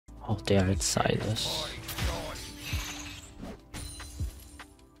damn, it's Silas.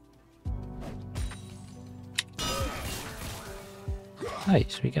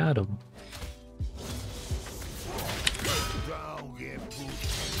 Nice, we got him.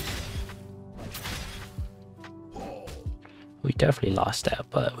 We definitely lost that,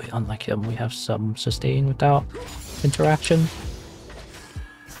 but unlike him, we have some sustain without interaction.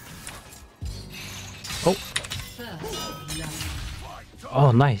 Oh!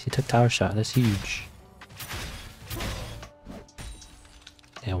 Oh, nice, he took tower shot, that's huge.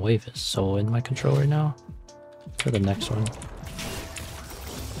 Damn, wave is so in my control right now. For the next one.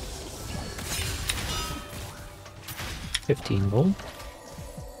 15 gold.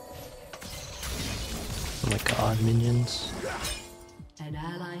 Oh my god, minions. An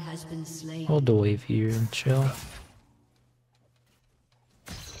ally has been slain. Hold the wave here and chill.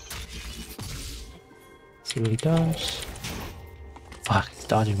 See what he does. Fuck, he's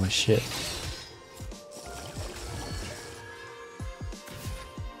dodging my shit.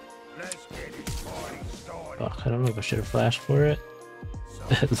 Fuck, I don't know if I should have flashed for it.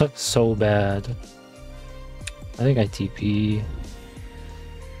 It looks so bad. I think I TP.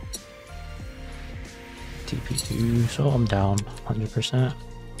 TP2, so I'm down 100%.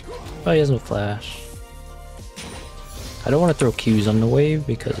 Oh, he has no flash. I don't want to throw Qs on the wave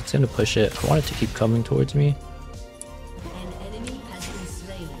because it's going to push it. I want it to keep coming towards me. An enemy has been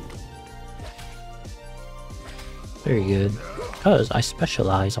slain. Very good. Because I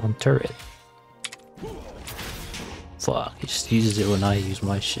specialize on turret. Fuck, he just uses it when I use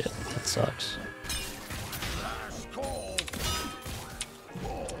my shit. That sucks.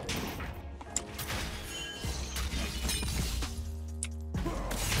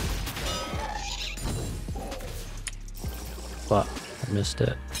 Fuck, I missed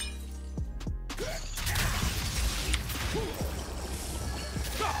it.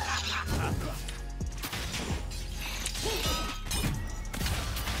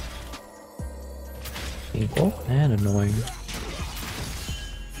 Painful and annoying.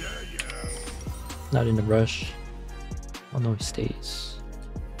 Not in the rush. Oh no, he stays.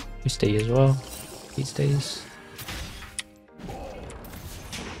 We stay as well. He stays.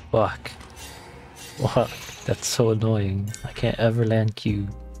 Fuck. Fuck. That's so annoying. I can't ever land Q.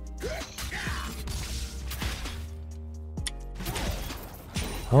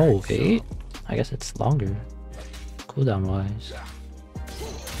 Oh, okay. I guess it's longer. Cooldown wise.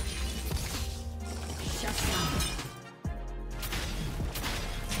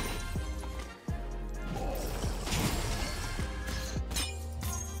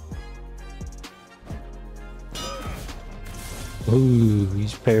 Ooh,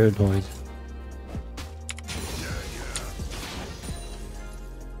 he's paranoid.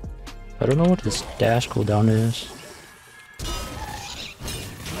 I don't know what this dash cooldown is.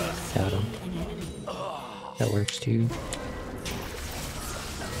 Got him. That works too.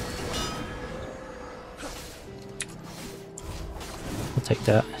 I'll take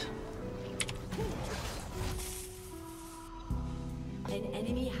that. An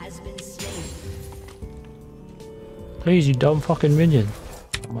enemy has been slain. Please, you dumb fucking minion.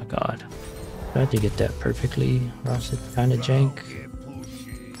 Oh my god. I had to get that perfectly, or else it's kinda jank.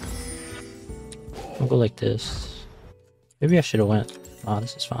 I'll go like this. Maybe I should have went. Oh,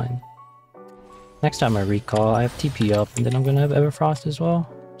 this is fine. Next time I recall, I have TP up, and then I'm gonna have Everfrost as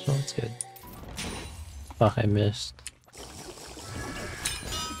well, so it's good. Fuck, I missed.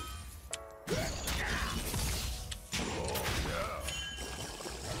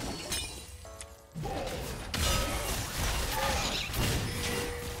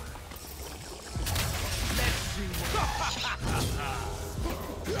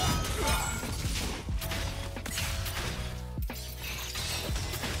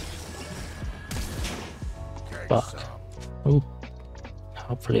 Fuck. Ooh.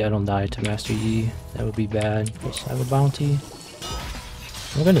 Hopefully I don't die to Master Yi. That would be bad. Plus I have a bounty.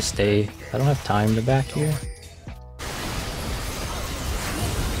 I'm gonna stay. I don't have time to back here.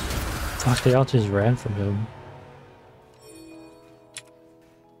 Fuck, they all just ran from him.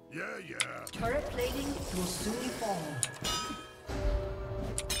 Turret plating will soon fall.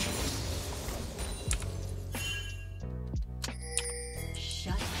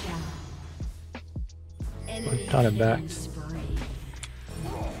 Shut down. I thought it back.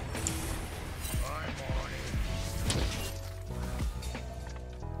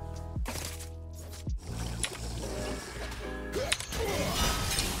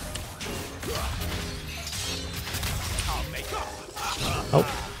 Oh.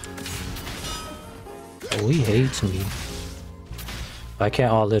 Oh, he hates me. I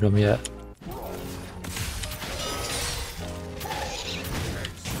can't all-in him yet.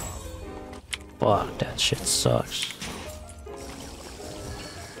 Fuck, that shit sucks.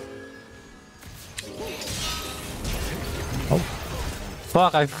 Oh.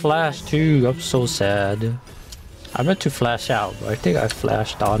 Fuck, I flashed too. I'm so sad. I meant to flash out, but I think I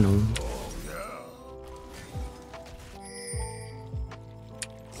flashed on him.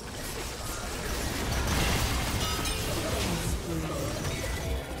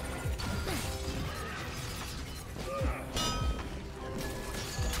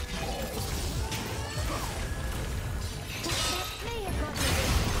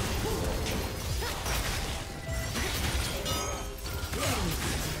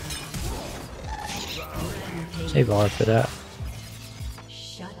 Save all for that.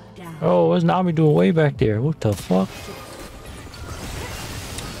 Oh, what's Nami doing way back there? What the fuck?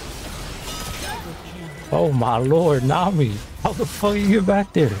 Oh my lord, Nami! How the fuck you get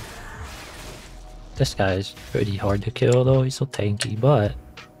back there? This guy's pretty hard to kill though, he's so tanky, but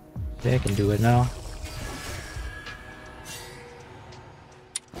yeah, I can do it now.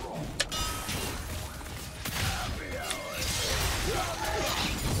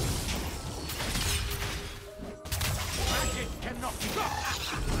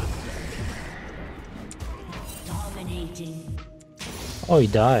 Oh, he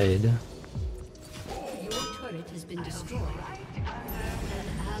died. Your turret has been destroyed. An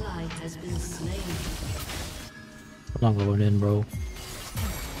ally has been slain. I'm not going in, bro.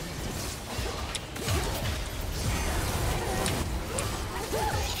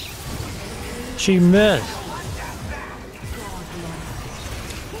 She missed.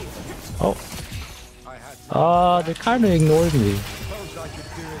 Oh. They kind of ignored me.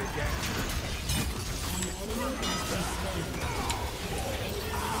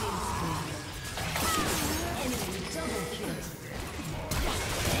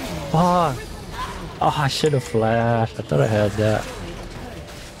 Fuck. Oh, I should have flashed. I thought I had that.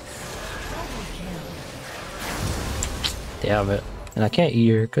 Damn it. And I can't eat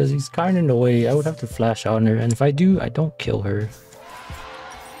her because he's kind of in the way. I would have to flash on her. And if I do, I don't kill her.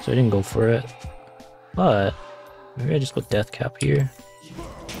 So I didn't go for it. But maybe I just go death cap here.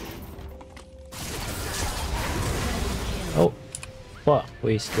 Oh. Fuck.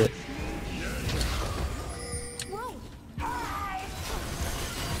 Waste it.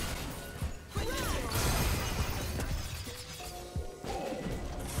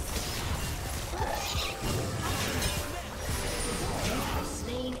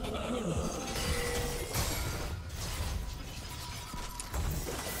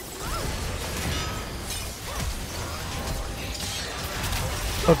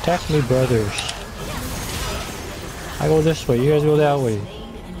 Attack me, brothers. I go this way, you guys go that way.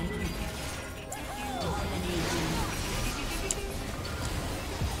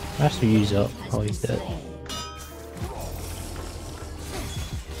 Master Yi's up. Oh, he's dead.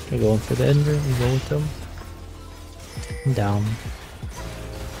 We're going for the ender, we go with them. I'm down.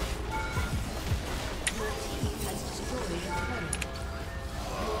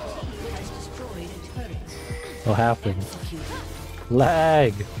 What happened?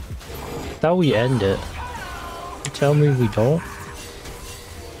 Lag! Thought we end it. You tell me we don't?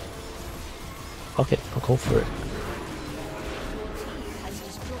 Okay, I'll go for it.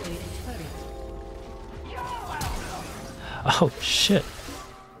 Oh shit!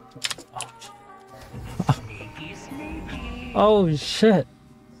 Oh shit!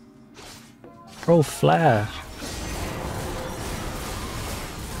 Bro, flash!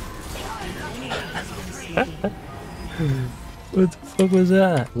 What the fuck was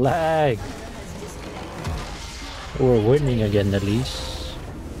that? Lag! We're winning again at least.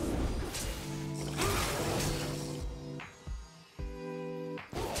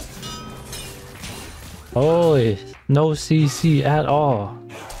 Holy, no CC at all.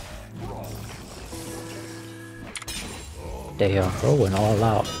 Damn, bro went all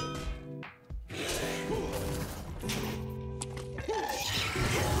out.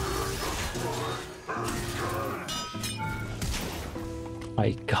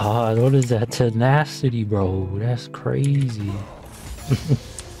 My god, what is that tenacity, bro? That's crazy.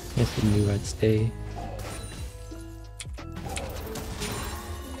 Guess I knew I'd stay.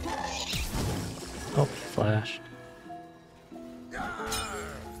 Oh, flashed.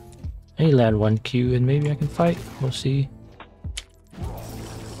 I need to land 1 Q and maybe I can fight. We'll see.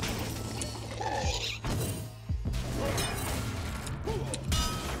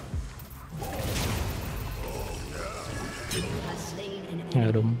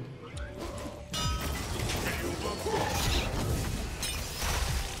 Had him.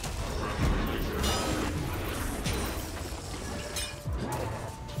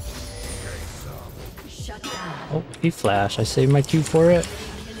 Oh, he flashed. I saved my Q for it.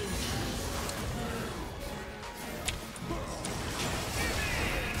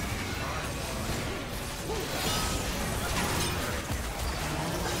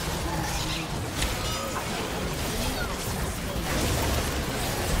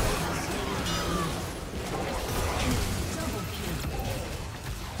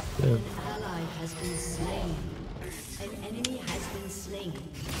 Good. An ally has been slain. An enemy has been slain.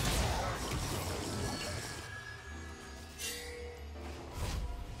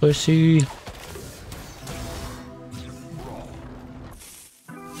 Pussy.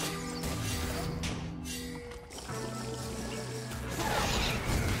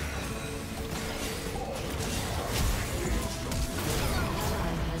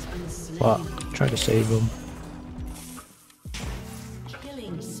 Wow, try to save him.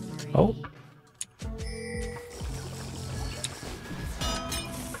 Killing spree. Oh.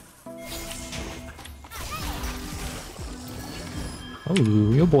 Oh,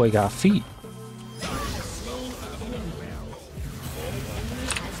 your boy got feet. Slain an enemy. An enemy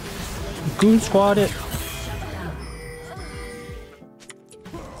has been slain. Goon squad it. Shut down.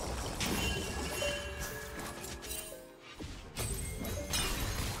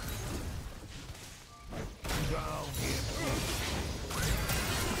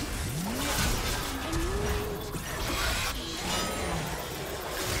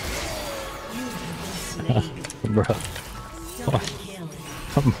 Bro. Double kill.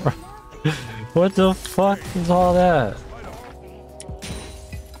 What the fuck is all that?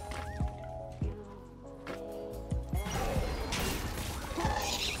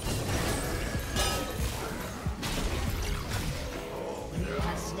 You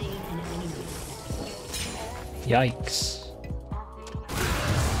have slain an enemy. Yikes.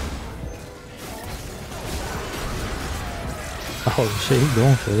 Oh shit, he's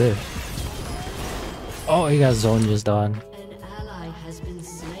going for this. Oh, he got zone just done. An ally has been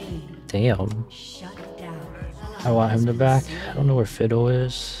slain. Damn. Shut down. I want him to back. I don't know where Fiddle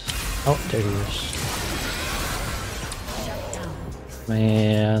is. Oh, there he is. Shut down.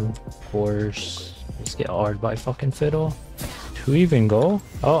 Man, of course. Let's get hard by fucking Fiddle. Two even go?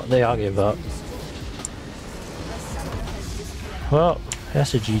 Oh, they all give up. Well,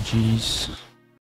 that's a GG's.